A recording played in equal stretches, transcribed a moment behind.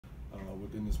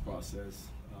within this process,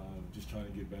 just trying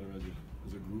to get better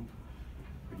as a group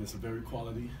against a very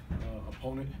quality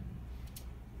opponent.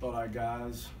 Thought our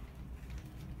guys,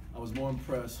 I was more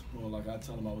impressed, or like I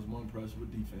tell them, I was more impressed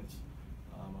with defense.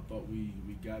 I thought we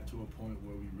got to a point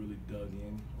where we really dug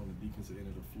in on the defensive end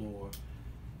of the floor,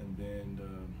 and then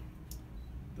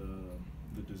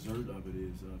the dessert of it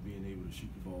is being able to shoot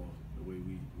the ball the way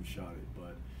we shot it.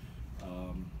 But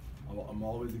I'm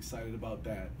always excited about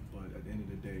that, but at the end of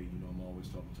the day, you know, I'm always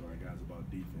talking to our guys about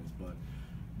defense. But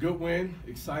good win,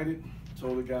 excited,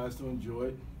 told the guys to enjoy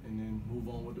it, and then move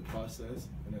on with the process,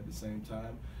 and at the same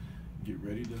time, get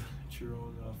ready to cheer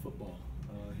on football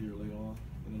here later on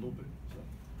in a little bit. So,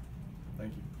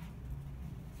 thank you.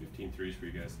 15 threes for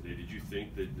you guys today. Did you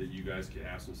think that you guys could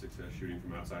have some success shooting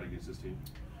from outside against this team?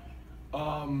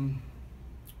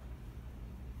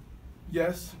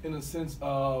 Yes, in the sense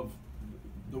of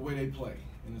the way they play,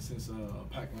 in the sense of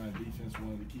pack line defense,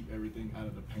 wanted to keep everything out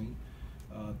of the paint.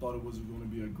 Thought it was going to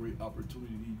be a great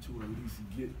opportunity to at least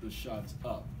get the shots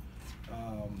up.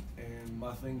 And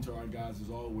my thing to our guys is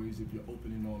always, if you're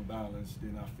opening on balance,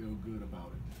 then I feel good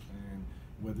about it. And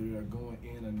whether they're going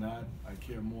in or not, I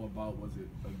care more about was it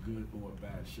a good or a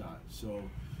bad shot. So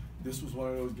this was one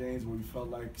of those games where we felt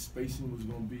like spacing was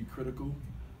going to be critical,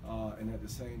 and at the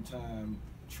same time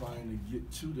trying to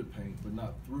get to the paint, but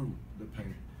not through the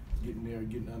paint. Getting there,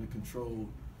 getting under control,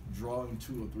 drawing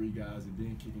 2 or 3 guys, and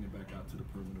then kicking it back out to the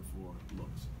perimeter for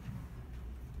looks.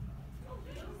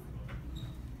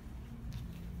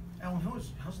 Alan,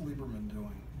 how's Lieberman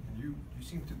doing? And you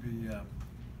seem to be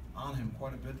on him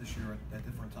quite a bit this year at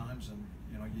different times, and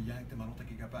you know, you yanked him. I don't think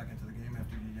he got back into the game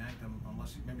after you yanked him,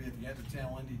 unless maybe at the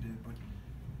tail end he did. But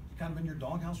he's kind of in your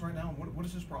doghouse right now. What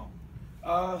is his problem?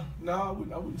 No,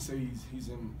 I wouldn't say he's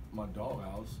in my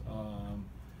doghouse.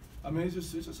 I mean, it's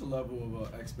just a level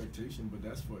of expectation, but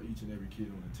that's for each and every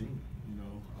kid on the team. You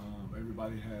know,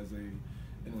 everybody has in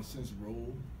a sense,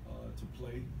 role to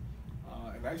play.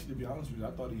 And actually, to be honest with you,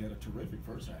 I thought he had a terrific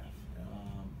first half.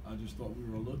 I just thought we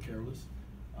were a little careless,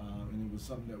 and it was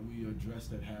something that we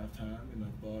addressed at halftime. And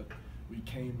I thought we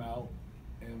came out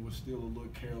and was still a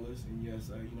little careless. And yes,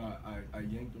 you know, I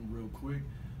yanked him real quick,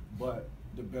 but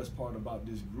the best part about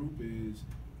this group is,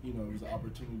 you know, it was an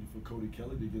opportunity for Cody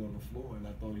Kelly to get on the floor, and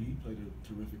I thought he played a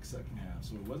terrific second half.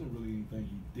 So it wasn't really anything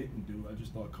he didn't do. I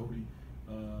just thought Cody,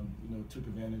 you know, took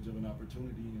advantage of an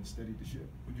opportunity and steadied the ship.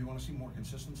 Would you want to see more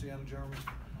consistency out of Jeremy?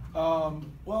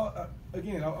 Well,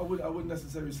 again, I wouldn't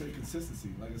necessarily say consistency.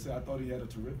 Like I said, I thought he had a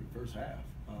terrific first half,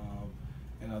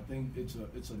 and I think it's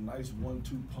a nice 1-2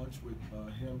 punch with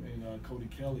him and Cody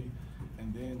Kelly.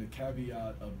 And then the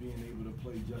caveat of being able to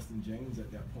play Justin James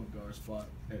at that point guard spot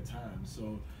at times.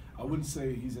 So I wouldn't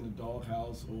say he's in a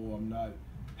doghouse or I'm not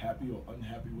happy or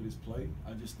unhappy with his play.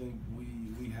 I just think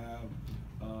we have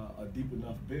a deep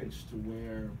enough bench to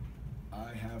where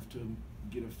I have to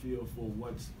get a feel for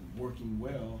what's working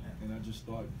well, and I just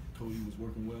thought Cody was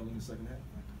working well in the second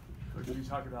half. Coach, could you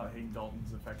talk about Hayden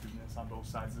Dalton's effectiveness on both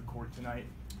sides of the court tonight?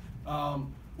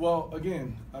 Well,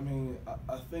 again, I mean,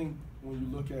 I think when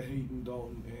you look at Hayden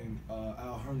Dalton and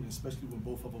Al Herndon, especially when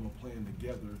both of them are playing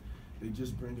together, they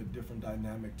just bring a different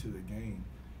dynamic to the game,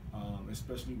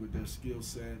 especially with their skill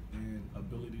set and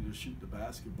ability to shoot the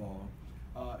basketball.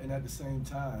 And at the same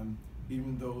time,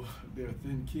 even though they're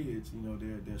thin kids, you know,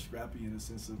 they're scrappy in the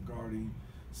sense of guarding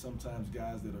sometimes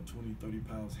guys that are 20, 30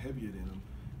 pounds heavier than them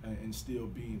and still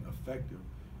being effective.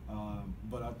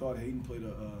 But I thought Hayden played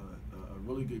a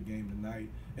really good game tonight,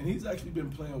 and he's actually been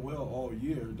playing well all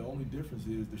year. The only difference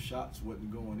is the shots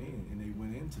wasn't going in, and they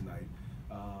went in tonight.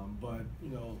 But you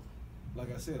know,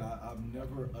 like I said, I've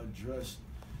never addressed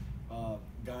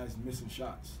guys missing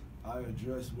shots. I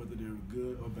address whether they're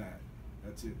good or bad.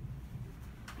 That's it.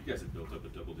 You guys had built up a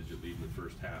double-digit lead in the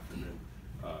first half, and then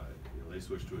you know, they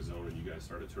switched to a zone, and you guys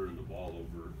started turning the ball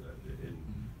over, and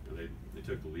you know, they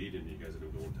took the lead, and you guys ended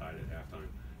up going tied at halftime.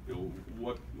 You know,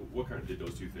 what kind of did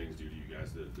those two things do to you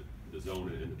guys? The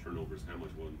zone and the turnovers. How much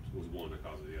was one the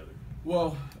cause of the other?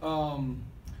 Well,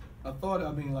 I thought.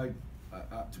 I mean, like,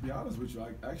 to be honest with you,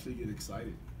 I actually get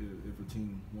excited if a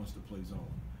team wants to play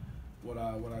zone. What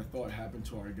I thought happened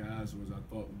to our guys was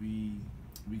I thought we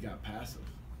got passive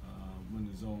when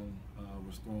the zone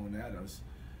was thrown at us,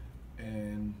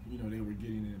 and you know, they were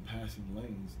getting in passing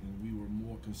lanes, and we were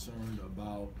more concerned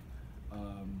about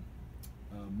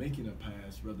making a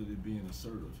pass rather than being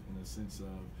assertive in the sense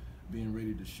of being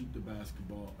ready to shoot the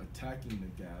basketball, attacking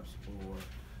the gaps, or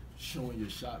showing your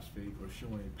shots fake or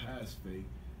showing a pass fake,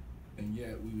 and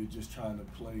yet we were just trying to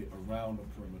play around the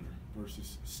perimeter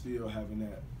versus still having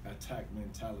that attack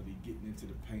mentality, getting into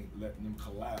the paint, letting them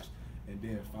collapse, and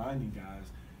then finding guys.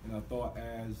 And I thought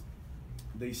as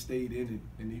they stayed in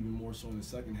it, and even more so in the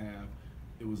second half,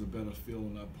 it was a better feel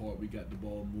on our part. We got the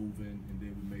ball moving, and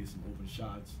then we made some open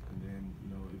shots, and then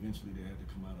eventually they had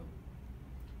to come out of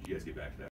it. Did you guys get back to that